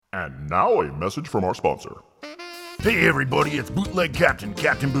And now a message from our sponsor. Hey everybody, it's Bootleg Captain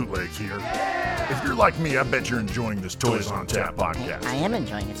Bootlegs here. If you're like me, I bet you're enjoying this Toys on Tap podcast. I am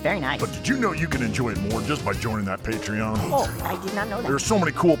enjoying it. It's very nice. But did you know you can enjoy it more just by joining that Patreon? Oh, I did not know that. There's so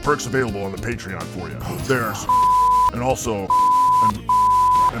many cool perks available on the Patreon for you. There's and also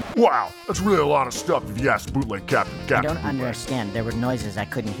and wow, that's really a lot of stuff if you ask Bootleg Captain I don't understand. There were noises I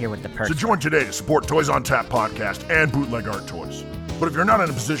couldn't hear with the perks. So join today to support Toys on Tap podcast and Bootleg Art Toys. But if you're not in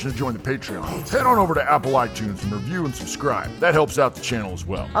a position to join the Patreon, head on over to Apple iTunes and review and subscribe. That helps out the channel as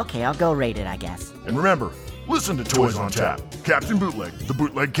well. Okay, I'll go rate it, I guess. And remember, listen to Toys on Tap. Captain Bootleg, the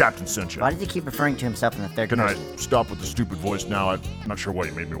Bootleg Captain sent you. Why does he keep referring to himself in the third Can person? I stop with the stupid voice now? I'm not sure why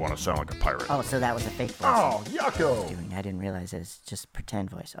you made me want to sound like a pirate. Oh, so that was a fake voice. Oh, yucko! I didn't realize it's just pretend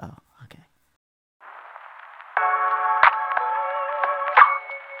voice. Oh, okay.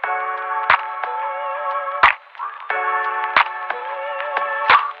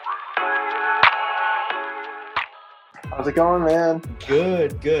 How's it going, man?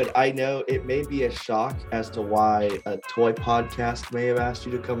 Good. I know it may be a shock as to why a toy podcast may have asked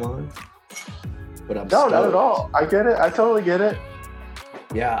you to come on, but I'm No, stoked. not at all. I get it. I totally get it.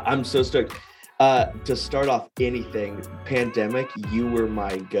 Yeah, I'm so stoked. To start off anything, pandemic, you were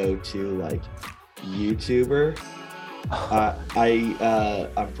my go-to like YouTuber.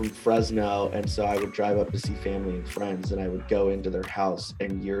 I'm from Fresno, and so I would drive up to see family and friends, and I would go into their house,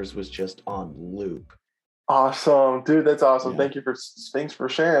 and yours was just on loop. Awesome, dude. That's awesome. Yeah. Thanks for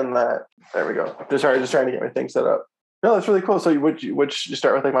sharing that. There we go. Just trying to get my thing set up. No, that's really cool. So would you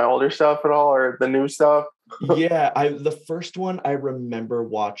start with like my older stuff at all, or the new stuff? Yeah, the first one I remember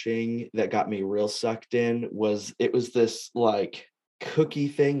watching that got me real sucked in was this like cookie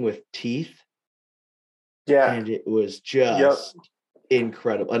thing with teeth, Yeah. and it was just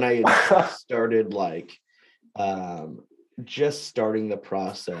incredible. And I had started like just starting the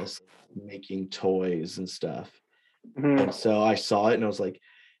process of making toys and stuff. Mhm. And so I saw it and I was like,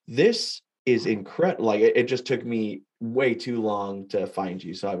 this is incredible. Like it just took me way too long to find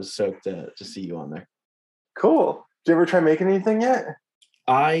you. So I was stoked to see you on there. Cool. Did you ever try making anything yet?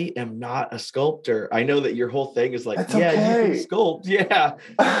 I am not a sculptor. I know that your whole thing is like, That's yeah, you okay. can sculpt.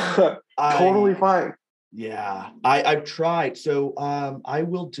 Yeah. Totally fine. Yeah. I've tried. So I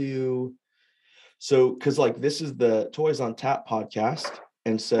will do because like this is the Toys on Tap podcast.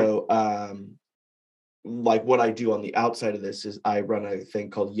 And so like what I do on the outside of this is I run a thing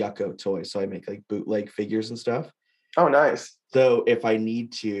called Yucko Toys. So I make like bootleg figures and stuff. Oh, nice. So if I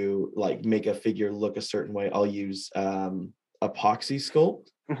need to like make a figure look a certain way, I'll use epoxy sculpt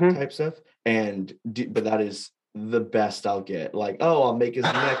Mhm. type stuff, but that is the best I'll get. Like, oh, I'll make his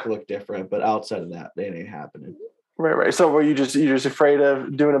neck look different, but outside of that, it ain't happening. Right. So were you just afraid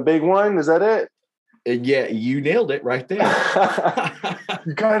of doing a big one? Is that it? Yeah, you nailed it right there.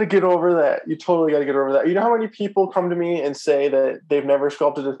 You got to get over that. You totally got to get over that. You know how many people come to me and say that they've never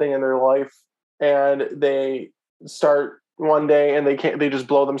sculpted a thing in their life, and they start one day and they just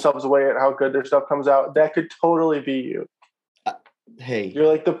blow themselves away at how good their stuff comes out. That could totally be you. Hey, You're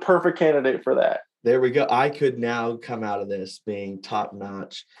like the perfect candidate for that. there we go. I could now come out of this being top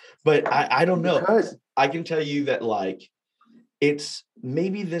notch, but I don't know. Good. I can tell you that like it's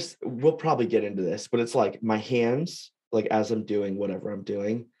maybe this, we'll probably get into this, but it's like my hands, like as I'm doing whatever I'm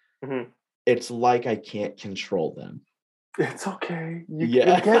doing, Mhm. it's like I can't control them. It's okay. You'll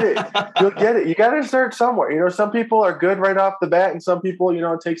Yeah. get it. You'll get it. You got to start somewhere. You know, some people are good right off the bat, and some people, you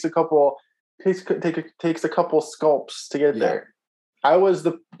know, it takes a couple sculpts to get Yeah. there. I was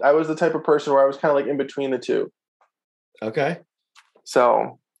the type of person where I was kind of like in between the two. Okay.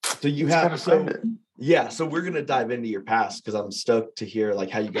 So You just have gotta find it. yeah. So we're gonna dive into your past because I'm stoked to hear like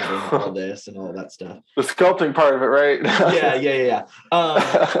how you got into all this and all that stuff. The sculpting part of it, right? Yeah.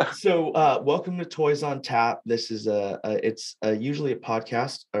 So welcome to Toys on Tap. This is it's usually a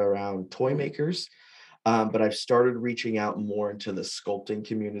podcast around toy makers, but I've started reaching out more into the sculpting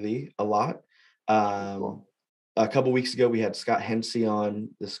community a lot. Cool. A couple weeks ago, we had Scott Hensey on,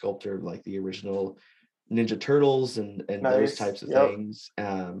 the sculptor of like the original Ninja Turtles and those Nice. types of Yep. things.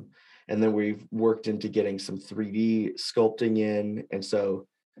 And then we've worked into getting some 3D sculpting in. And so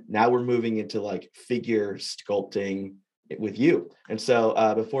now we're moving into like figure sculpting with you. And so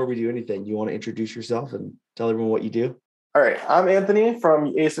before we do anything, you want to introduce yourself and tell everyone what you do? All right. I'm Anthony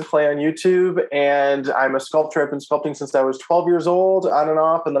from Ace of Clay on YouTube, and I'm a sculptor. I've been sculpting since I was 12 years old, on and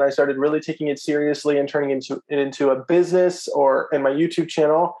off, and then I started really taking it seriously and turning it into a business in my YouTube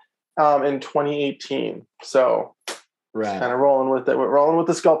channel in 2018. So Right. kind of rolling with it. We're rolling with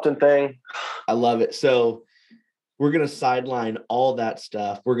the sculpting thing. I love it. So we're going to sideline all that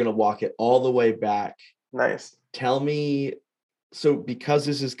stuff. We're going to walk it all the way back. Nice. Tell me so because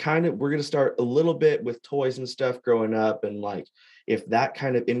this is kind of, we're going to start a little bit with toys and stuff growing up, and like if that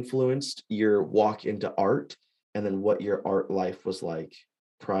kind of influenced your walk into art, and then what your art life was like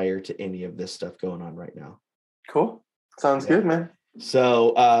prior to any of this stuff going on right now. Cool. Sounds good, man.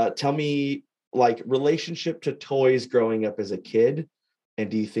 So tell me, like, relationship to toys growing up as a kid, and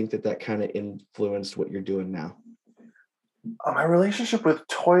do you think that kind of influenced what you're doing now? My relationship with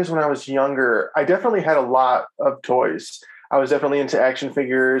toys when I was younger, I definitely had a lot of toys. I was definitely into action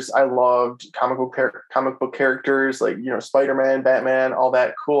figures. I loved comic book characters like, Spider-Man, Batman, all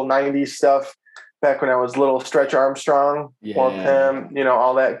that cool 90s stuff back when I was little. Stretch Armstrong, loved him,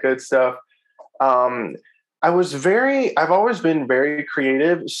 all that good stuff. I've always been very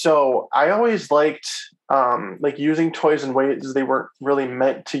creative. So I always liked like using toys in ways they weren't really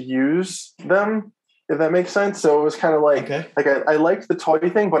meant to use them, if that makes sense. So it was kind of like, I liked the toy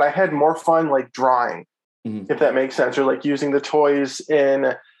thing, but I had more fun like drawing, if that makes sense, or like using the toys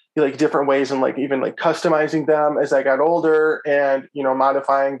in like different ways and like even like customizing them as I got older and,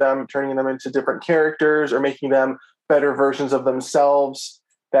 modifying them, turning them into different characters or making them better versions of themselves,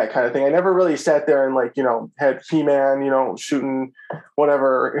 that kind of thing. I never really sat there and like, had He-Man, shooting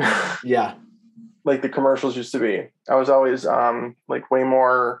whatever. Yeah. Like the commercials used to be. I was always like way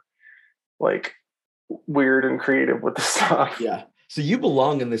more like weird and creative with the stuff. Yeah. So you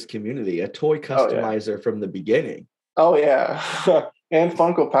belong in this community, a toy customizer from the beginning. Oh yeah. And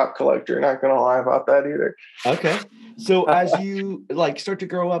Funko Pop collector. Not going to lie about that either. Okay. So as you like start to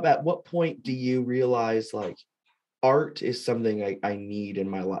grow up, at what point do you realize like art is something I need in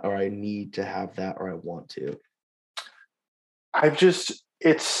my life, or I need to have that, or I want to?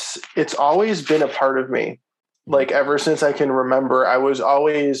 It's always been a part of me. Like ever since I can remember, I was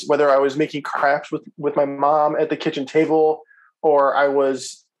always, whether I was making crafts with my mom at the kitchen table, or I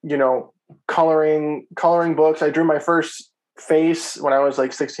was, coloring books. I drew my first face when I was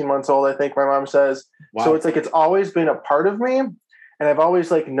like 16 months old, I think my mom says. Wow. So it's like, it's always been a part of me, and I've always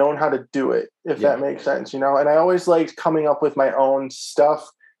like known how to do it, if that makes sense, and I always liked coming up with my own stuff,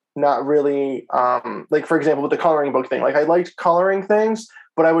 not really, like for example, with the coloring book thing, like I liked coloring things,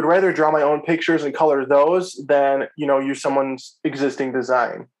 but I would rather draw my own pictures and color those than, use someone's existing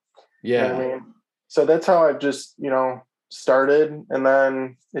design. Yeah. You know what I mean? So that's how I've just, started, and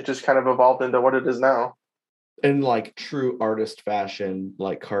then it just kind of evolved into what it is now. In like true artist fashion,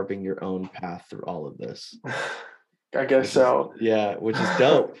 like carving your own path through all of this. I guess so. Which is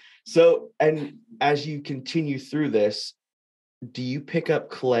dope. So, and as you continue through this, do you pick up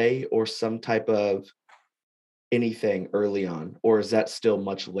clay or some type of anything early on, or is that still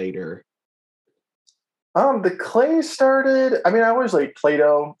much later? The clay started, I always like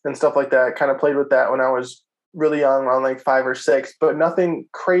Play-Doh and stuff like that. Kind of played with that when I was really young, on like 5 or 6, but nothing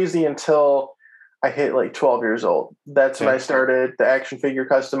crazy until I hit like 12 years old. That's when I started the action figure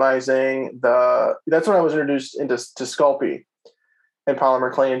customizing. That's when I was introduced into Sculpey and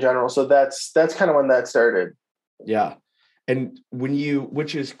polymer clay in general. So that's kind of when that started. Yeah. And when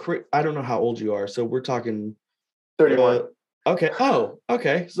I don't know how old you are. So we're talking 31. Okay. Oh,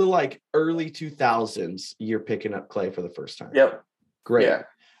 okay. So like early 2000s, you're picking up clay for the first time. Yep. Great.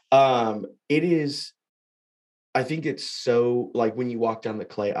 Yeah. It is, I think it's so like when you walk down the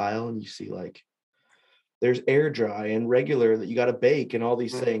clay aisle and you see like there's air dry and regular that you got to bake and all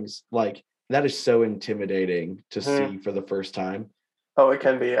these things, like that is so intimidating to see for the first time. Oh, it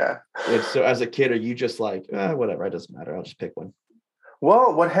can be. Yeah. And so as a kid, are you just like, whatever, it doesn't matter, I'll just pick one?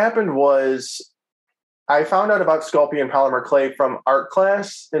 Well, what happened was I found out about Sculpey and polymer clay from art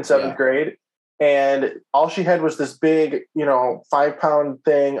class in 7th grade. And all she had was this big, 5-pound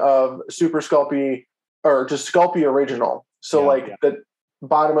thing of Super Sculpey, or just Sculpey original. So the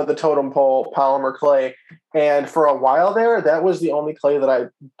bottom of the totem pole polymer clay. And for a while there, that was the only clay that I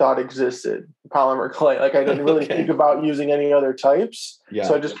thought existed, polymer clay. Like I didn't really think about using any other types. Yeah.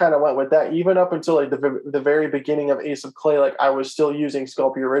 So I just kind of went with that. Even up until like the very beginning of Ace of Clay, like I was still using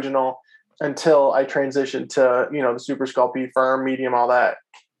Sculpey original until I transitioned to, the Super Sculpey, firm, medium, all that.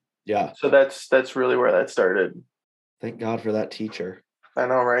 Yeah. So that's really where that started. Thank God for that teacher. I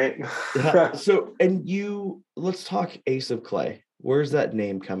know, right? Yeah. So, and let's talk Ace of Clay. Where's that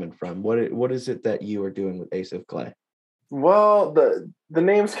name coming from? What is it that you are doing with Ace of Clay? Well, the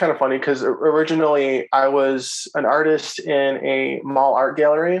name's kind of funny because originally I was an artist in a mall art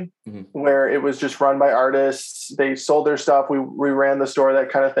gallery where it was just run by artists. They sold their stuff. We ran the store, that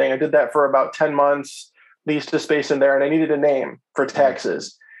kind of thing. I did that for about 10 months, leased a space in there, and I needed a name for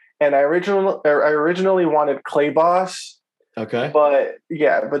taxes. And I originally wanted Clay Boss. Okay. But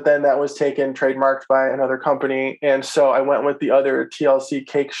then that was trademarked by another company. And so I went with the other TLC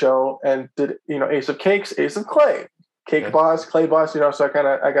cake show and did, Ace of Cakes, Ace of Clay. Cake Boss, Clay Boss, so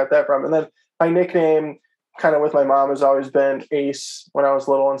I got that from. And then my nickname kind of with my mom has always been Ace when I was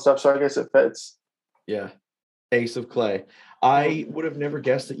little and stuff. So I guess it fits. Yeah. Ace of Clay. I would have never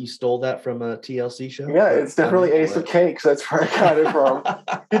guessed that you stole that from a TLC show. Yeah, it's definitely Ace of Cakes. That's where I got it from.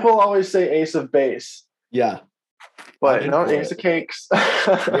 People always say Ace of Base. Yeah. But no, Ace of Cakes.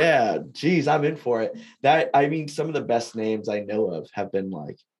 Yeah. Geez, I'm in for it. Some of the best names I know of have been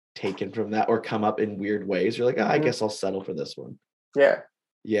like taken from that or come up in weird ways. You're like, I guess I'll settle for this one. Yeah.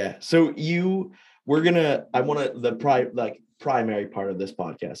 Yeah. So the primary part of this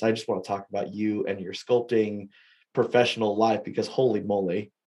podcast, I just want to talk about you and your sculpting professional life, because holy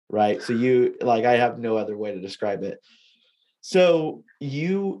moly, right? So I have no other way to describe it. So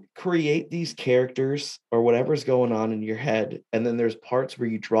you create these characters or whatever's going on in your head, and then there's parts where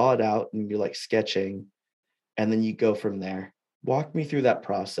you draw it out and you're like sketching, and then you go from there. Walk me through that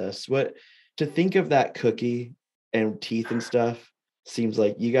process. To think of that cookie and teeth and stuff seems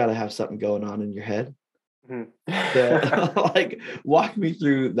like you got to have something going on in your head. Walk me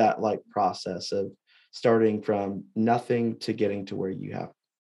through that process of starting from nothing to getting to where you have.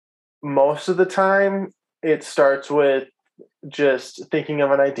 Most of the time it starts with just thinking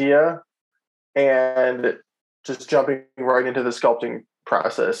of an idea and just jumping right into the sculpting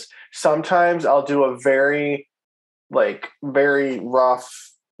process. Sometimes I'll do a very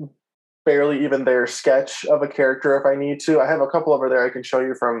rough, barely even there sketch of a character if I need to. I have a couple over there I can show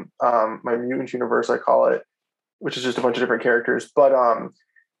you from my Mutant Universe, I call it, which is just a bunch of different characters. But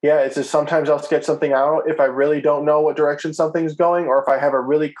it's just sometimes I'll sketch something out if I really don't know what direction something's going, or if I have a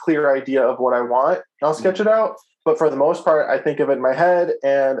really clear idea of what I want, I'll sketch it out. But for the most part, I think of it in my head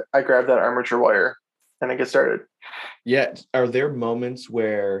and I grab that armature wire and I get started. Yeah. Are there moments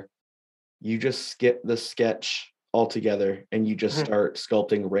where you just skip the sketch altogether and you just start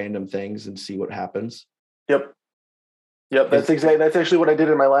sculpting random things and see what happens? Yep. That's actually what I did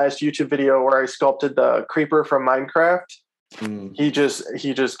in my last YouTube video where I sculpted the creeper from Minecraft. He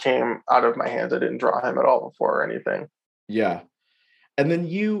just came out of my hands. I didn't draw him at all before or anything. Yeah. And then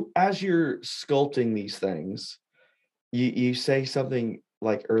as you're sculpting these things, you say something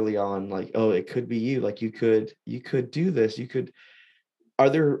like early on, like, oh, it could be you. Like you could do this. Are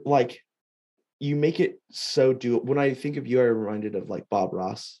there you make it so doable. When I think of you, I'm reminded of Bob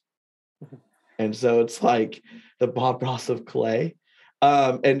Ross. And so it's like the Bob Ross of clay.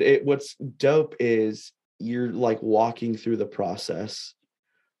 What's dope is you're walking through the process.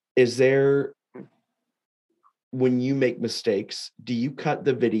 Is there, when you make mistakes, do you cut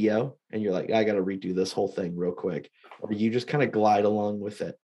the video and you're like, I got to redo this whole thing real quick? Or you just kind of glide along with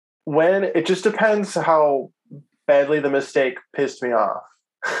it? It just depends how badly the mistake pissed me off.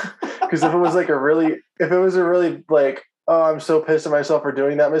 Because if it was a really oh, I'm so pissed at myself for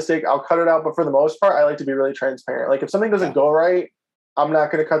doing that mistake, I'll cut it out. But for the most part, I like to be really transparent. If something doesn't go right, I'm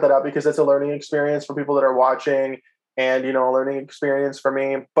not going to cut that out because it's a learning experience for people that are watching and, a learning experience for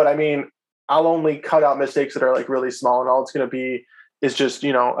me. But I'll only cut out mistakes that are really small, and all it's going to be is just,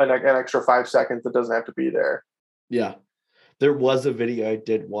 an extra 5 seconds that doesn't have to be there. Yeah. There was a video I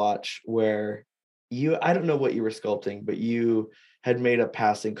did watch where I don't know what you were sculpting, but you had made a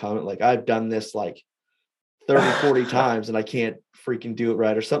passing comment, I've done this 30, 40 times and I can't freaking do it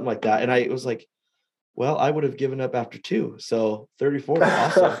right or something like that. And I was like, well, I would have given up after 2. So 34,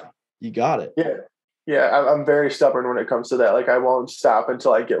 awesome. You got it. Yeah. I'm very stubborn when it comes to that. I won't stop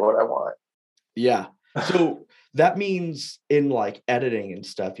until I get what I want. Yeah. So that means in editing and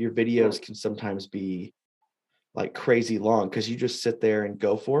stuff, your videos can sometimes be crazy long because you just sit there and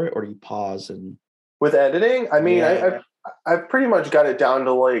go for it, or you pause and. With editing, I've pretty much got it down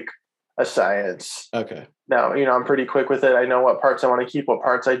to a science. Okay. Now, I'm pretty quick with it. I know what parts I want to keep, what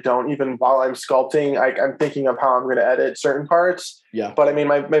parts I don't. Even while I'm sculpting, I'm thinking of how I'm going to edit certain parts. Yeah. But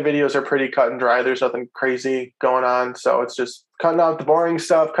my videos are pretty cut and dry. There's nothing crazy going on. So it's just cutting out the boring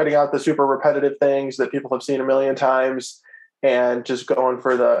stuff, cutting out the super repetitive things that people have seen a million times, and just going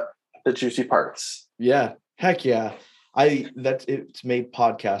for the juicy parts. Yeah. Heck yeah. It's made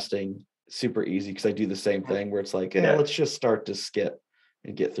podcasting super easy because I do the same thing where it's let's just start to skip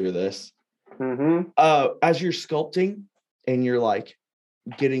and get through this. As you're sculpting and you're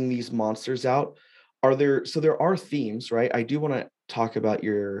getting these monsters out, there are themes, right? I do want to talk about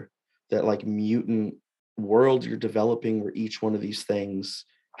that mutant world you're developing where each one of these things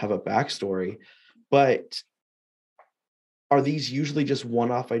have a backstory, but are these usually just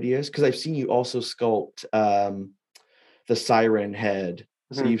one-off ideas? Because I've seen you also sculpt the siren head.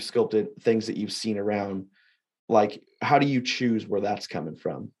 So you've sculpted things that you've seen around. How do you choose where that's coming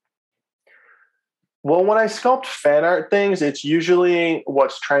from? Well, when I sculpt fan art things, it's usually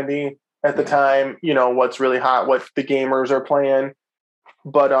what's trendy at the time, what's really hot, what the gamers are playing.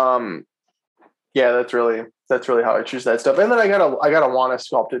 But yeah, that's really how I choose that stuff. And then I gotta want to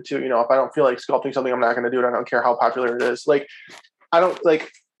sculpt it too. If I don't feel like sculpting something, I'm not going to do it. I don't care how popular it is. Like,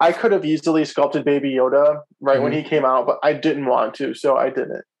 I could have easily sculpted Baby Yoda when he came out, but I didn't want to, so I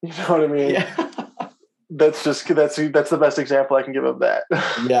didn't. You know what I mean? Yeah. That's the best example I can give of that.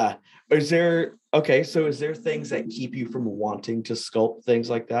 Yeah. Is there things that keep you from wanting to sculpt things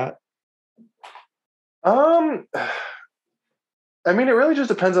like that? I mean, it really just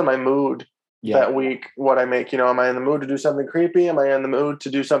depends on my mood that week, what I make. Am I in the mood to do something creepy? Am I in the mood to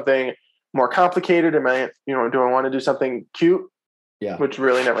do something more complicated? Am I, do I want to do something cute? Yeah. Which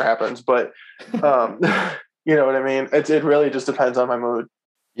really never happens, but you know what I mean? It really just depends on my mood.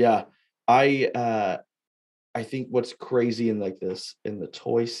 Yeah. I think what's crazy in the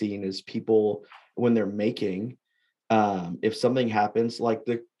toy scene is people, when they're making, if something happens, like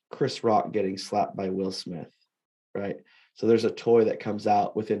the Chris Rock getting slapped by Will Smith, right? So there's a toy that comes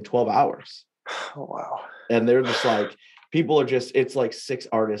out within 12 hours. Oh, wow. And they're just like, it's like 6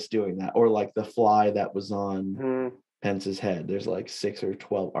 artists doing that. Or like the fly that was on Pence's head. There's like 6 or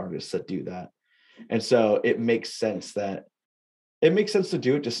 12 artists that do that. And so it makes sense to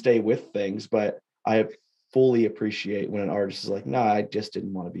do it to stay with things, but I fully appreciate when an artist is like, no, I just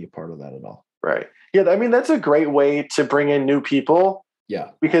didn't want to be a part of that at all. Right. Yeah. I mean, that's a great way to bring in new people. Yeah.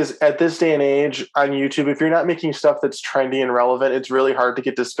 Because at this day and age on YouTube, if you're not making stuff that's trendy and relevant, it's really hard to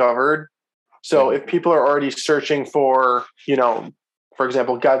get discovered. So if people are already searching for, for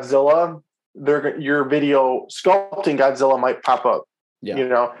example, Godzilla, your video sculpting Godzilla might pop up.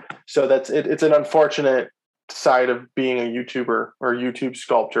 Yeah. So that's it. It's an unfortunate side of being a YouTuber or YouTube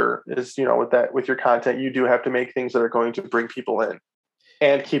sculptor is, with your content, you do have to make things that are going to bring people in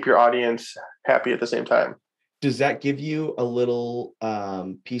and keep your audience happy at the same time. Does that give you a little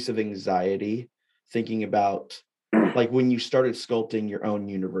piece of anxiety thinking about like when you started sculpting your own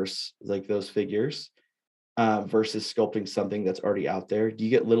universe, like those figures versus sculpting something that's already out there? Do you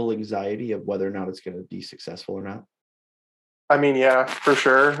get little anxiety of whether or not it's going to be successful or not? I mean, yeah, for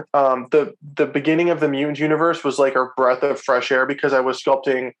sure. The beginning of the Mutant universe was like a breath of fresh air because I was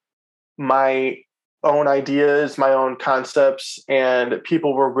sculpting my own ideas, my own concepts, and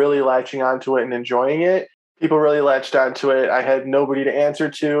people were really latching onto it and enjoying it. People really latched onto it. I had nobody to answer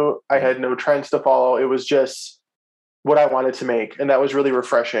to. I had no trends to follow. It was just what I wanted to make. And that was really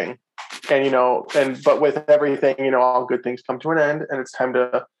refreshing. And, but with everything, all good things come to an end, and it's time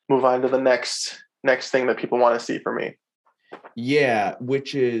to move on to the next thing that people want to see from me. Yeah,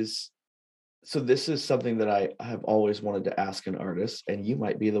 so this is something that I have always wanted to ask an artist, and you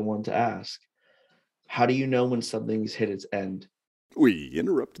might be the one to ask. How do you know when something's hit its end? We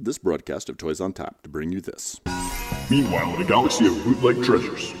interrupted this broadcast of Toys on Tap to bring you this. Meanwhile, in a galaxy of bootleg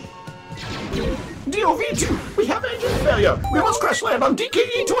treasures. DOV2, we have engine failure. We must crash land on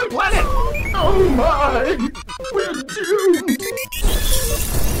DKE Toy Planet. Oh my, we're doomed.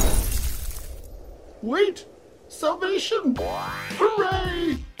 Wait, salvation.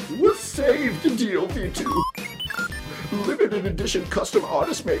 Hooray, we're saved, DOV2. Limited edition custom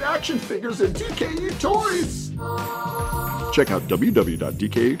artist-made action figures and DKE toys. Check out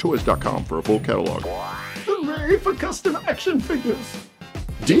www.dketoys.com for a full catalog. Hooray for custom action figures.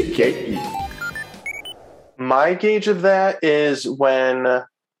 DKE. My gauge of that is when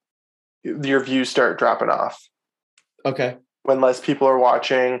your views start dropping off. Okay. When less people are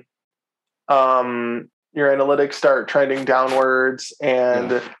watching, your analytics start trending downwards,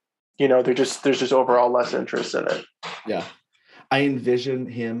 and there's just overall less interest in it. Yeah. I envision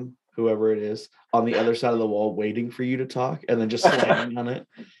him, whoever it is, on the other side of the wall waiting for you to talk and then just slamming on it.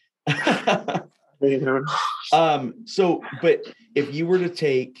 But if you were to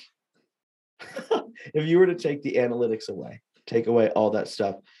take the analytics away, take away all that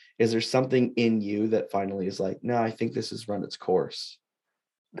stuff, is there something in you that finally is like, no, I think this has run its course?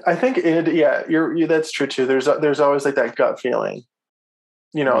 I think that's true too. There's always like that gut feeling,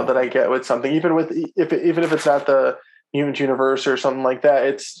 that I get with something, even if it's not the Mutant Universe or something like that,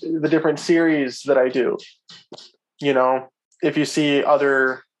 it's the different series that I do. If you see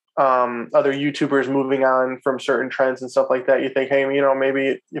other YouTubers moving on from certain trends and stuff like that, you think, hey,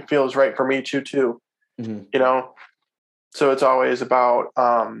 maybe it feels right for me too. Mm-hmm. So it's always about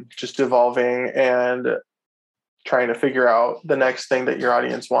just evolving and trying to figure out the next thing that your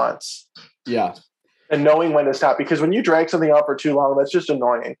audience wants. Yeah. And knowing when to stop, because when you drag something out for too long, that's just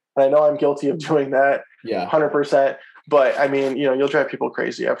annoying. And I know I'm guilty of doing that. Yeah. 100%. But I mean, you'll drive people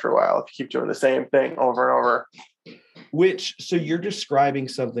crazy after a while if you keep doing the same thing over and over. So you're describing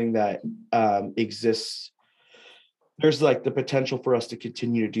something that exists there's like the potential for us to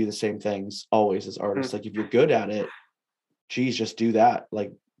continue to do the same things always as artists. Like if you're good at it, geez, just do that.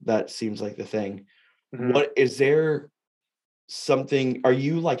 Like that seems like the thing. What is there something, are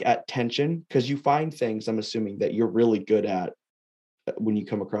you like at tension? Because you find things, I'm assuming, that you're really good at when you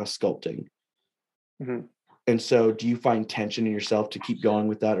come across sculpting. And so do you find tension in yourself to keep going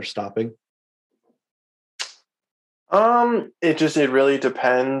with that or stopping? It really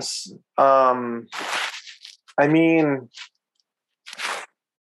depends. I mean,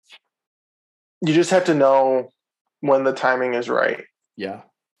 you just have to know when the timing is right. Yeah.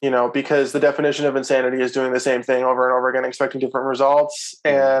 You know, because the definition of insanity is doing the same thing over and over again, expecting different results.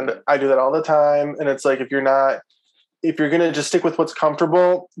 And I do that all the time. And it's like, if you're going to just stick with what's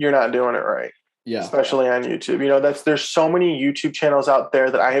comfortable, you're not doing it right. Yeah. Especially on YouTube. You know, there's so many YouTube channels out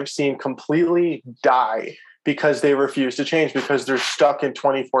there that I have seen completely die because they refuse to change, because they're stuck in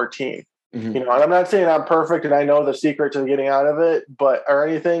 2014. You know, and I'm not saying I'm perfect and I know the secret to getting out of it, or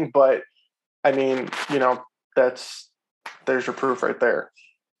anything, but I mean, you know, there's your proof right there.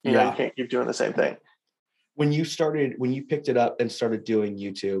 You know, you can't keep doing the same thing. When you picked it up and started doing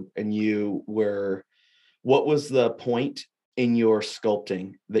YouTube, and what was the point in your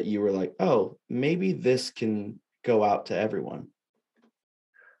sculpting that you were like, oh, maybe this can go out to everyone?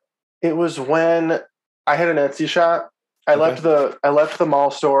 It was when I had an Etsy shop. I left the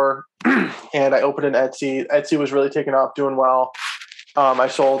mall store and I opened an Etsy. Etsy was really taking off, doing well. I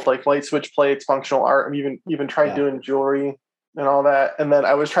sold like light switch plates, functional art, and even tried doing jewelry and all that. And then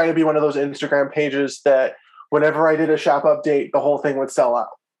I was trying to be one of those Instagram pages that whenever I did a shop update, the whole thing would sell out.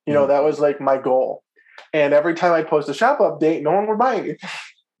 You know, that was like my goal. And every time I'd post a shop update, no one would buy it,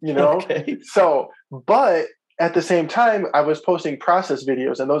 you know? Okay. So, but at the same time, I was posting process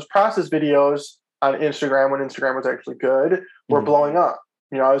videos, and those process videos on Instagram, when Instagram was actually good, were blowing up.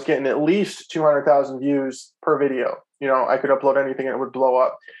 You know, I was getting at least 200,000 views per video. You know, I could upload anything and it would blow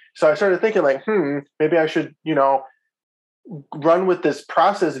up. So I started thinking like, maybe I should, you know, run with this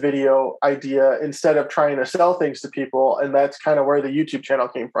process video idea instead of trying to sell things to people. And that's kind of where the YouTube channel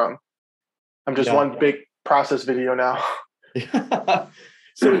came from. I'm just one big process video now.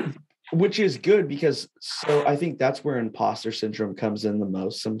 So, which is good, because I think that's where imposter syndrome comes in the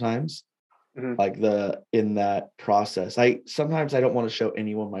most sometimes. Like in that process, sometimes I don't want to show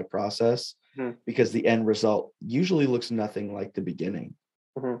anyone my process because the end result usually looks nothing like the beginning,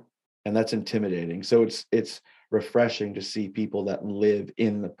 and that's intimidating. So it's refreshing to see people that live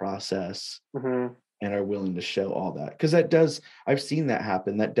in the process and are willing to show all that, because I've seen that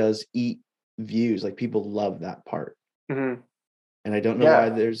happen. That does eat views. Like people love that part, and I don't know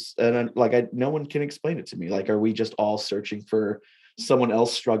why no one can explain it to me. Like, are we just all searching for someone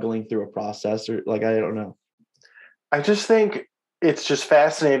else struggling through a process, or like, I don't know. I just think it's just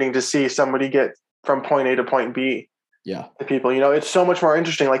fascinating to see somebody get from point A to point B. Yeah. To people, you know, it's so much more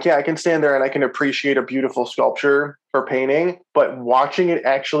interesting. Like, I can stand there and I can appreciate a beautiful sculpture or painting, but watching it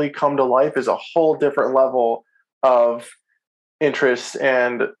actually come to life is a whole different level of interest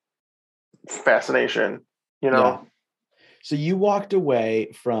and fascination, you know? Yeah. So you walked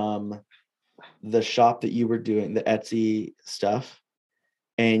away from the shop that you were doing, the Etsy stuff,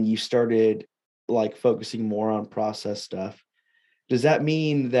 and you started like focusing more on process stuff. Does that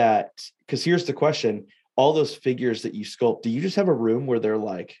mean that, because here's the question, all those figures that you sculpt, do you just have a room where they're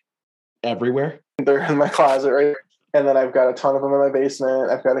like everywhere? They're in my closet, right? And then I've got a ton of them in my basement.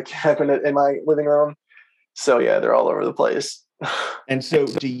 I've got a cabinet in my living room. So yeah, they're all over the place. And so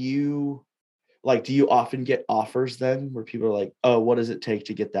do you often get offers then where people are like, oh, what does it take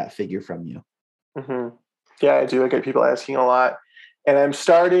to get that figure from you? Yeah, I do. I get people asking a lot, and I'm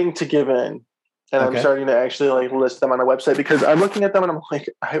starting to give in, and I'm starting to actually like list them on a website, because I'm looking at them and I'm like,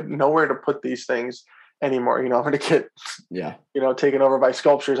 I have nowhere to put these things anymore. You know, I'm going to get, you know, taken over by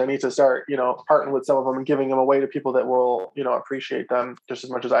sculptures. I need to start, you know, partnering with some of them and giving them away to people that will, you know, appreciate them just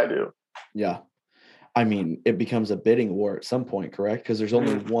as much as I do. Yeah. I mean, it becomes a bidding war at some point, correct? Because there's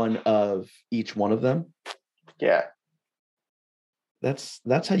only one of each one of them. Yeah. That's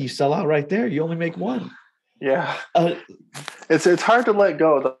how you sell out right there. You only make one. Yeah. It's hard to let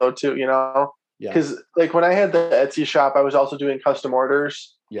go though too, you know? Yeah. Because like when I had the Etsy shop, I was also doing custom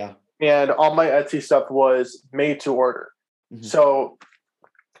orders. Yeah. And all my Etsy stuff was made to order. So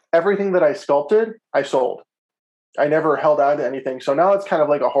everything that I sculpted, I sold. I never held on to anything. So now it's kind of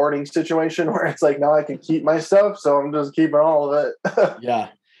like a hoarding situation where it's like, now I can keep my stuff. So I'm just keeping all of it. Yeah.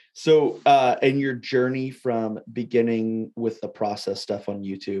 So, in your journey from beginning with the process stuff on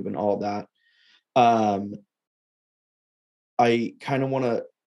YouTube and all that, I kind of want to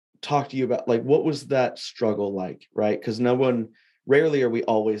talk to you about like, what was that struggle like, right? Because rarely are we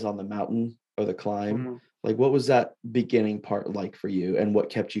always on the mountain or the climb. Like, what was that beginning part like for you, and what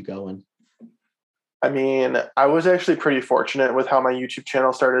kept you going? I mean, I was actually pretty fortunate with how my YouTube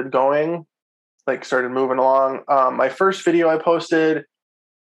channel started going, like started moving along. My first video I posted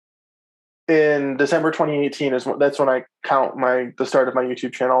in December 2018 that's when I count the start of my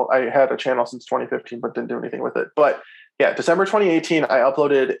YouTube channel. I had a channel since 2015, but didn't do anything with it. But yeah, December 2018, I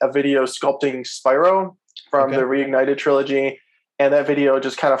uploaded a video sculpting Spyro from the Reignited trilogy, and that video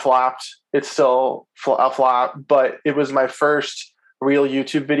just kind of flopped. It's still a flop, but it was my first real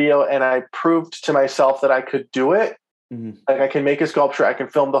YouTube video, and I proved to myself that I could do it. Mm-hmm. Like, I can make a sculpture, I can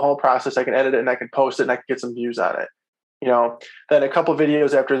film the whole process, I can edit it, and I can post it, and I can get some views on it. Then a couple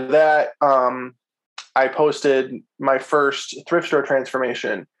videos after that, I posted my first thrift store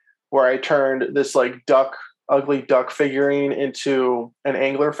transformation, where I turned this like ugly duck figurine into an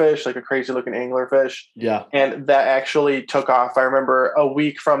anglerfish, like a crazy looking anglerfish. Yeah. And that actually took off. I remember a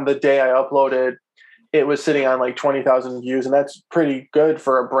week from the day I uploaded, it was sitting on like 20,000 views, and that's pretty good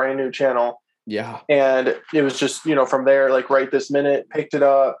for a brand new channel. Yeah. And it was just, from there, like right this minute, picked it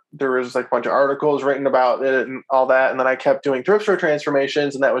up. There was like a bunch of articles written about it and all that. And then I kept doing thrift store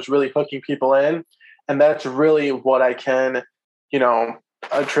transformations, and that was really hooking people in. And that's really what I can,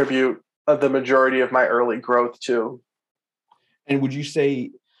 attribute the majority of my early growth to. And would you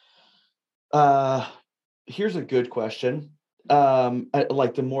say, here's a good question.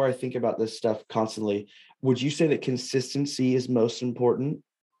 Like, the more I think about this stuff constantly, would you say that consistency is most important,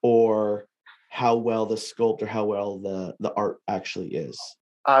 or how well the sculpt or how well the art actually is?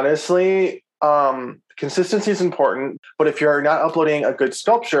 Honestly, consistency is important, but if you're not uploading a good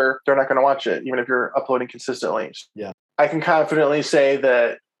sculpture, they're not going to watch it, even if you're uploading consistently. Yeah. I can confidently say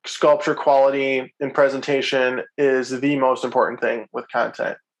that sculpture quality and presentation is the most important thing with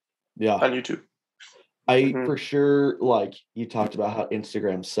content on YouTube. I for sure, like you talked about how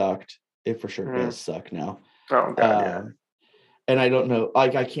Instagram sucked. It for sure does suck now. Oh, God, yeah. And I don't know,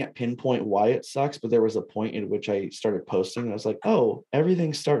 like, I can't pinpoint why it sucks, but there was a point in which I started posting and I was like, oh,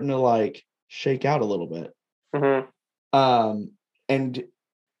 everything's starting to like shake out a little bit. And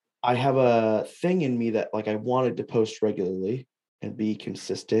I have a thing in me that like I wanted to post regularly and be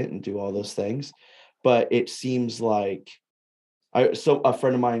consistent and do all those things. But it seems like so a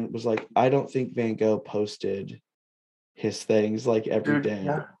friend of mine was like, I don't think Van Gogh posted his things like every day.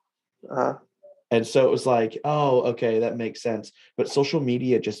 Yeah. And so it was like, oh, okay, that makes sense. But social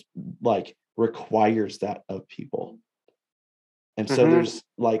media just like requires that of people. And so there's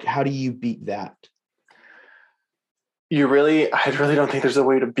like, how do you beat that? I really don't think there's a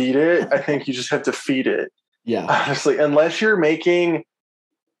way to beat it. I think you just have to feed it. Yeah. Honestly, unless you're making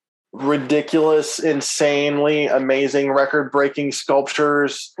ridiculous, insanely amazing, record-breaking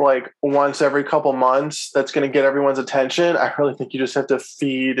sculptures like once every couple months, that's going to get everyone's attention. I really think you just have to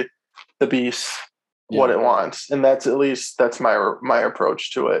feed the beast what it wants, and that's my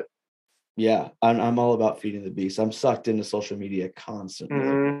approach to it. Yeah, I'm all about feeding the beast. I'm sucked into social media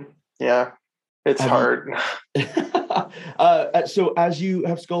constantly. Yeah, it's hard. So as you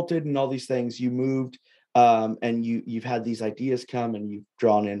have sculpted and all these things, you moved, and you've had these ideas come, and you've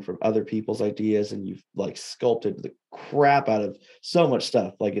drawn in from other people's ideas, and you've like sculpted the crap out of so much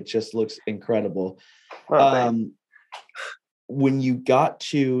stuff. Like, it just looks incredible. When you got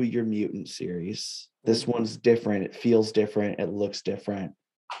to your mutant series, this one's different. It feels different. It looks different.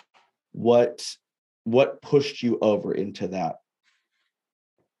 What pushed you over into that?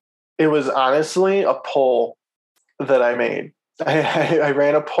 It was honestly a poll that I made. I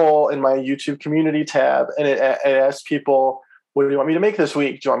ran a poll in my YouTube community tab, and it asked people, what do you want me to make this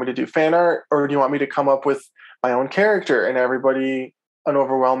week? Do you want me to do fan art, or do you want me to come up with my own character? And everybody, an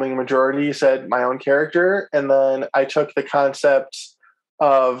overwhelming majority, said my own character. And then I took the concept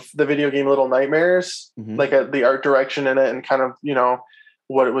of the video game Little Nightmares, like the art direction in it, and kind of,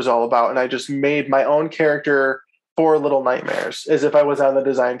 what it was all about. And I just made my own character for Little Nightmares as if I was on the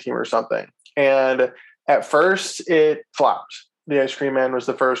design team or something. And at first it flopped. The Ice Cream Man was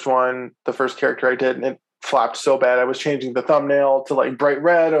the first character I did, and it flopped so bad. I was changing the thumbnail to like bright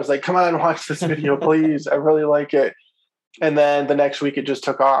red. I was like, come on, watch this video, please. I really like it. And then the next week it just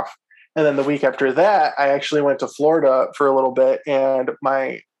took off. And then the week after that, I actually went to Florida for a little bit, and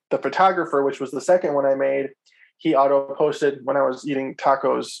the photographer, which was the second one I made, he auto posted when I was eating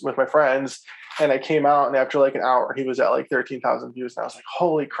tacos with my friends, and I came out, and after like an hour, he was at like 13,000 views. And I was like,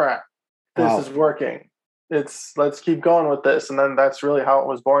 holy crap, this is working. Let's keep going with this. And then that's really how it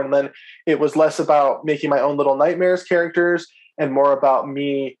was born. And then it was less about making my own Little Nightmares characters and more about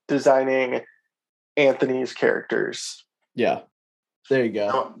me designing Anthony's characters. Yeah. There you go.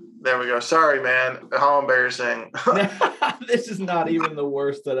 Oh, there we go. Sorry, man. How embarrassing. This is not even the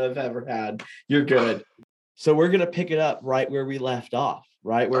worst that I've ever had. You're good. So we're going to pick it up right where we left off,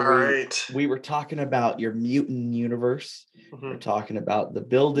 right? Where All right. we were talking about your mutant universe. Mhm. We're talking about the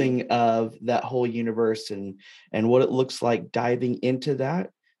building of that whole universe and what it looks like diving into that,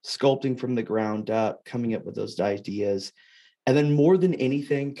 sculpting from the ground up, coming up with those ideas. And then more than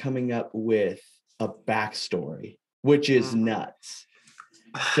anything, coming up with a backstory, which is nuts.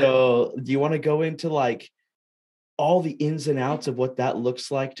 So do you want to go into like all the ins and outs of what that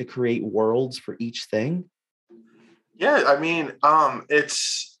looks like to create worlds for each thing? Yeah, I mean,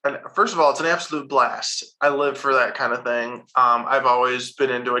 first of all, it's an absolute blast. I live for that kind of thing. I've always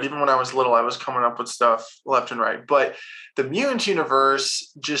been into it. Even when I was little, I was coming up with stuff left and right. But the Mutant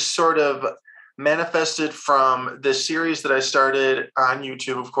Universe just sort of manifested from this series that I started on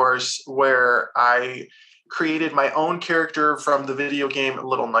YouTube, of course, where I created my own character from the video game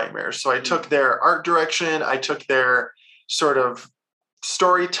Little Nightmares. So I took their art direction, I took their sort of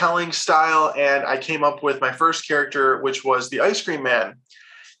storytelling style, and I came up with my first character, which was the Ice Cream Man.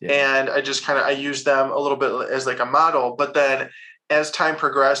 Yeah. And I just I used them a little bit as like a model. But then as time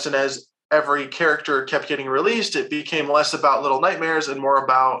progressed and as every character kept getting released, it became less about Little Nightmares and more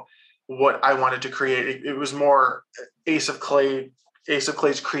about what I wanted to create. It was more Ace of Clay's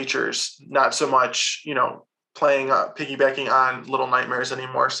creatures, not so much, piggybacking on Little Nightmares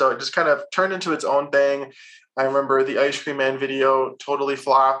anymore. So it just kind of turned into its own thing. I remember the Ice Cream Man video totally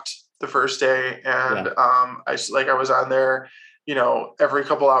flopped the first day. And I was on there, every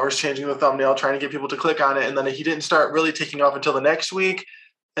couple hours changing the thumbnail, trying to get people to click on it. And then he didn't start really taking off until the next week.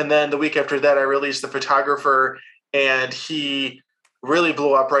 And then the week after that, I released The Photographer, and he really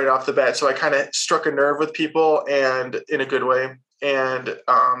blew up right off the bat. So I kind of struck a nerve with people, and in a good way. And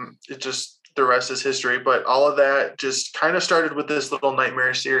the rest is history. But all of that just kind of started with this Little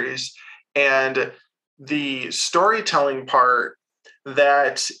Nightmare series. And the storytelling part,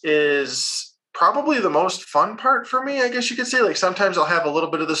 that is probably the most fun part for me, I guess you could say. Like sometimes I'll have a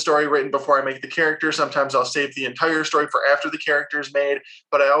little bit of the story written before I make the character. Sometimes I'll save the entire story for after the character is made.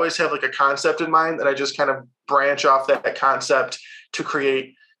 But I always have like a concept in mind, and I just kind of branch off that concept to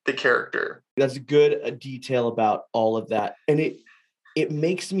create the character. That's good detail about all of that. And it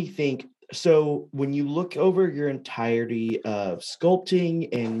makes me think, so when you look over your entirety of sculpting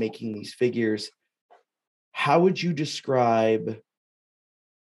and making these figures, how would you describe?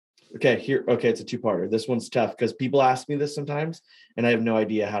 Okay, it's a two-parter. This one's tough because people ask me this sometimes and I have no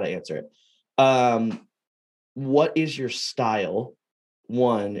idea how to answer it. What is your style?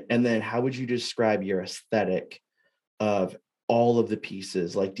 One, and then how would you describe your aesthetic of all of the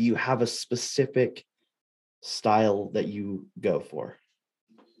pieces? Like, do you have a specific style that you go for?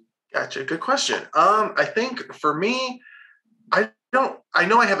 Gotcha. Good question. I think for me, I know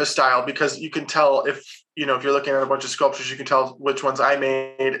I have a style because you can tell if you're looking at a bunch of sculptures, you can tell which ones I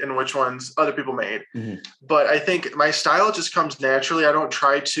made and which ones other people made. Mm-hmm. But I think my style just comes naturally. I don't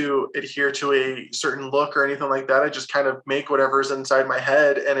try to adhere to a certain look or anything like that. I just kind of make whatever's inside my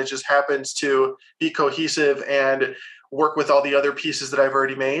head, and it just happens to be cohesive and work with all the other pieces that I've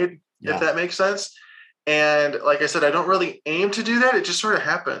already made, if that makes sense. And like I said, I don't really aim to do that. It just sort of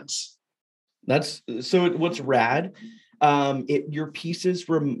happens. What's rad. Your pieces,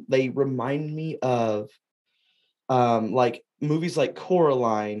 they remind me of like movies like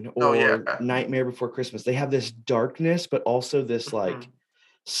Coraline or Nightmare Before Christmas. They have this darkness, but also this like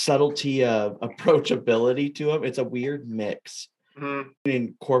subtlety of approachability to them. It's a weird mix. Mm-hmm.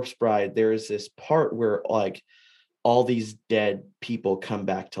 In Corpse Bride, there is this part where like all these dead people come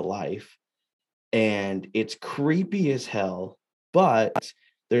back to life, and it's creepy as hell, but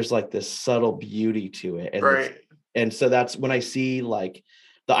there's like this subtle beauty to it. And right. And so that's when I see like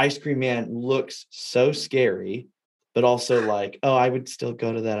the Ice Cream Man looks so scary, but also like, oh, I would still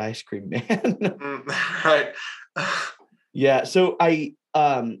go to that Ice Cream Man. Right. Yeah. So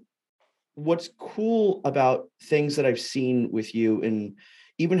what's cool about things that I've seen with you, and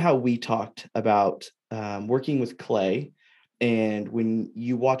even how we talked about working with clay, and when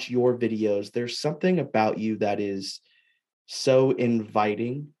you watch your videos, there's something about you that is so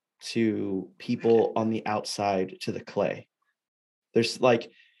inviting to people on the outside to the clay. There's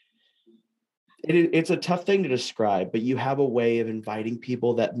like, it's a tough thing to describe, but you have a way of inviting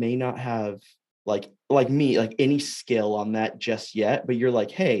people that may not have like me, like any skill on that just yet, but you're like,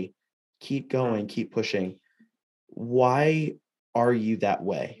 hey, keep going, keep pushing. Why are you that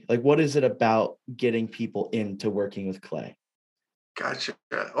way? Like, what is it about getting people into working with clay? Gotcha.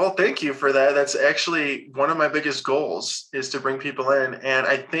 Well, thank you for that. That's actually one of my biggest goals, is to bring people in. And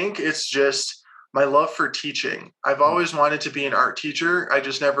I think it's just my love for teaching. I've always wanted to be an art teacher. I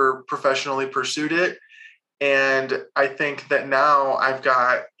just never professionally pursued it. And I think that now I've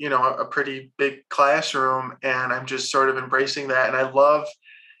got, a pretty big classroom, and I'm just sort of embracing that. And I love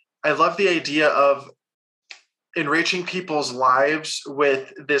the idea of enriching people's lives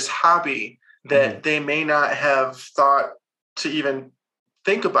with this hobby that they may not have thought to even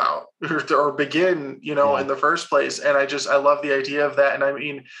think about or begin, in the first place. And I love the idea of that. And I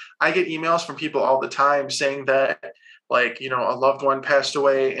mean, I get emails from people all the time saying that, like, a loved one passed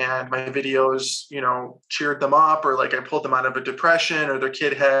away and my videos, cheered them up, or like I pulled them out of a depression, or their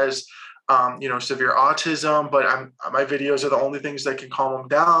kid has, severe autism, but my videos are the only things that can calm them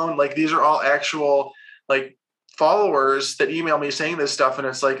down. Like, these are all actual, like, followers that email me saying this stuff. And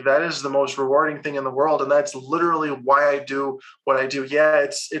it's like, that is the most rewarding thing in the world. And that's literally why I do what I do. Yeah,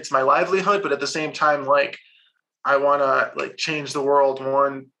 it's my livelihood, but at the same time, like, I want to, like, change the world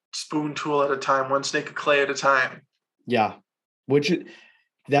one spoon tool at a time, one snake of clay at a time. Yeah.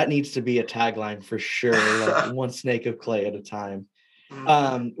 That needs to be a tagline for sure. Like, one snake of clay at a time.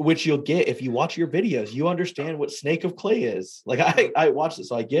 Which you'll get if you watch your videos. You understand what snake of clay is. Like, I watched it,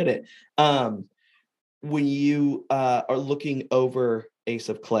 so I get it. When you are looking over Ace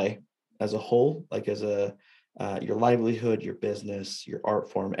of Clay as a whole, like as your livelihood, your business, your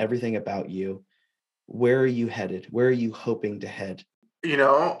art form, everything about you, where are you headed? Where are you hoping to head?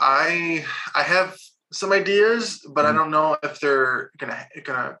 I have some ideas, but I don't know if they're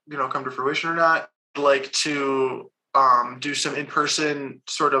gonna come to fruition or not. I'd like to do some in-person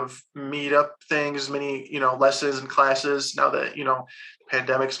sort of meetup things, many lessons and classes now that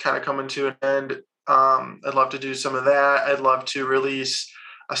pandemic's kind of coming to an end. I'd love to do some of that. I'd love to release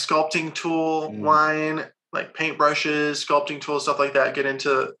a sculpting tool line, like paintbrushes, sculpting tools, stuff like that. Get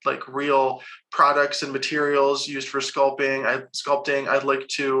into like real products and materials used for sculpting. I'd like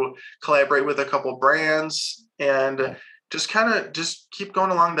to collaborate with a couple brands and just keep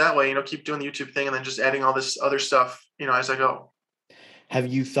going along that way. Keep doing the YouTube thing, and then just adding all this other stuff, as I go. Have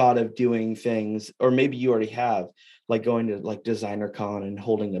you thought of doing things, or maybe you already have, like going to like Designer Con and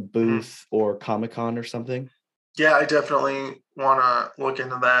holding a booth or Comic-Con or something? Yeah, I definitely want to look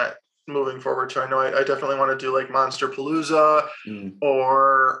into that moving forward too. I know I definitely want to do like Monster Palooza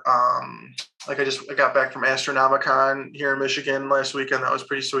or like I got back from Astronomicon here in Michigan last weekend. That was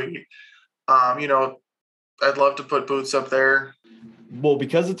pretty sweet. I'd love to put booths up there. Well,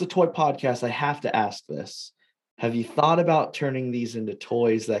 because it's a toy podcast, I have to ask this. Have you thought about turning these into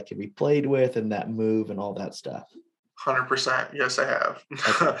toys that can be played with and that move and all that stuff? 100%. Yes, I have.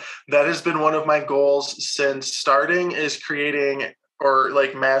 Okay. That has been one of my goals since starting, is creating or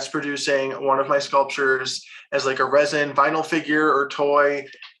like mass producing one of my sculptures as like a resin vinyl figure or toy.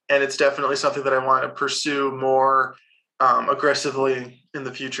 And it's definitely something that I want to pursue more aggressively in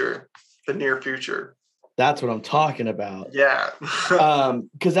the near future. That's what I'm talking about. Yeah.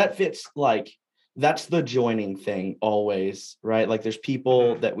 Because that fits, like, that's the joining thing always, right? Like, there's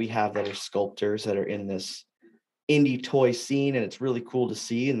people that we have that are sculptors that are in this indie toy scene, and it's really cool to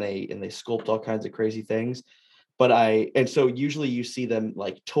see, and they sculpt all kinds of crazy things. And so usually you see them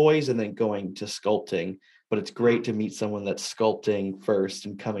like toys and then going to sculpting, but it's great to meet someone that's sculpting first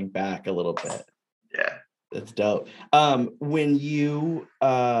and coming back a little bit. Yeah. That's dope. When you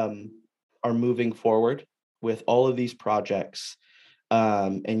are moving forward with all of these projects,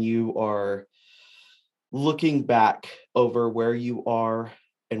 and you are looking back over where you are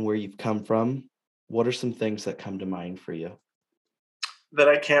and where you've come from, what are some things that come to mind for you? That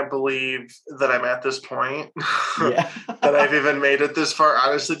I can't believe that I'm at this point, Yeah. that I've even made it this far,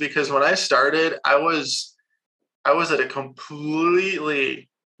 honestly, because when I started, I was at a completely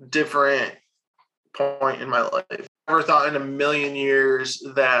different point in my life. I never thought in a million years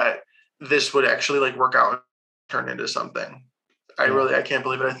that this would actually like work out and turn into something. I can't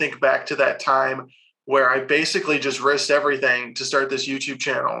believe it. I think back to that time where I basically just risked everything to start this YouTube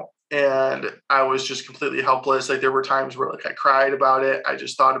channel. And I was just completely helpless. Like, there were times where like I cried about it. I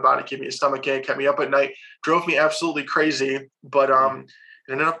just thought about it, gave me a stomachache, kept me up at night, drove me absolutely crazy. But it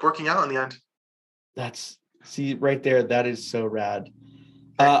ended up working out in the end. See right there. That is so rad.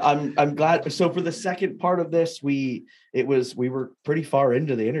 I'm glad. So for the second part of this, we were pretty far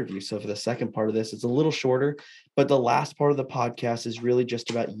into the interview. So for the second part of this, it's a little shorter, but the last part of the podcast is really just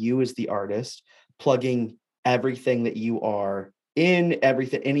about you as the artist, plugging everything that you are in,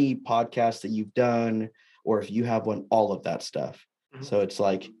 everything, any podcast that you've done, or if you have one, all of that stuff. Mm-hmm. So it's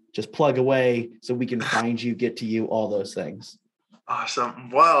like, just plug away so we can find you, get to you, all those things. Awesome.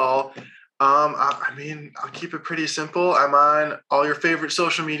 Well, I mean, I'll keep it pretty simple. I'm on all your favorite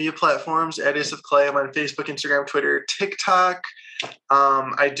social media platforms at Ace of Clay. I'm on Facebook, Instagram, Twitter, TikTok.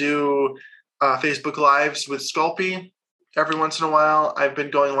 I do Facebook Lives with Sculpey. every once in a while. I've been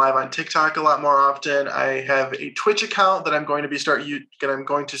going live on TikTok a lot more often. I have a Twitch account that I'm going to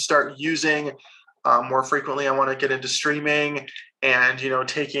start using more frequently. I want to get into streaming and,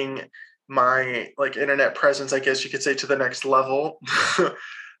 taking my internet presence, I guess you could say, to the next level.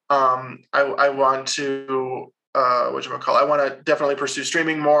 I want to I want to definitely pursue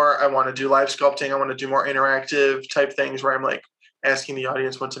streaming more. I want to do live sculpting. I want to do more interactive type things where I'm asking the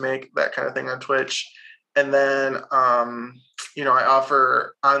audience what to make, that kind of thing on Twitch. And then I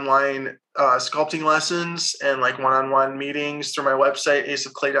offer online sculpting lessons and one-on-one meetings through my website,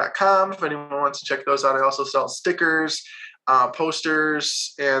 aceofclay.com. If anyone wants to check those out, I also sell stickers,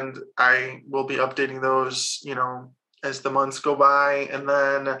 posters, and I will be updating those, as the months go by. And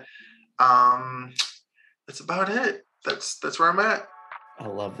then that's about it. That's where I'm at. I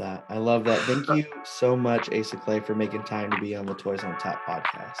love that. Thank you so much, Ace of Clay, for making time to be on the Toys on Tap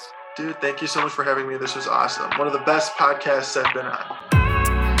podcast. Dude, thank you so much for having me. This was awesome. One of the best podcasts I've been on.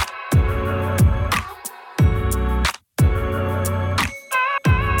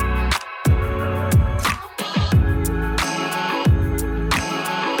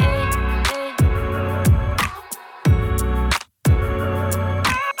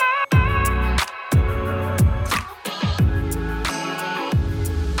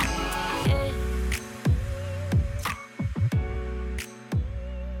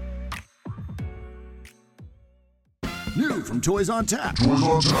 New from Toys on Tap. Toys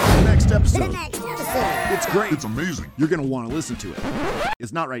on Tap. The next episode. The next episode. It's great. It's amazing. You're going to want to listen to it.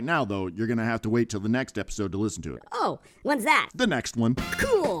 It's not right now, though. You're going to have to wait till the next episode to listen to it. Oh, when's that? The next one.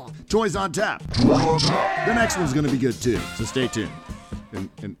 Cool. Toys on Tap. Toys on Tap. The next one's going to be good, too. So stay tuned and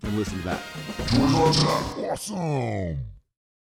listen to that. Toys on Tap. Awesome.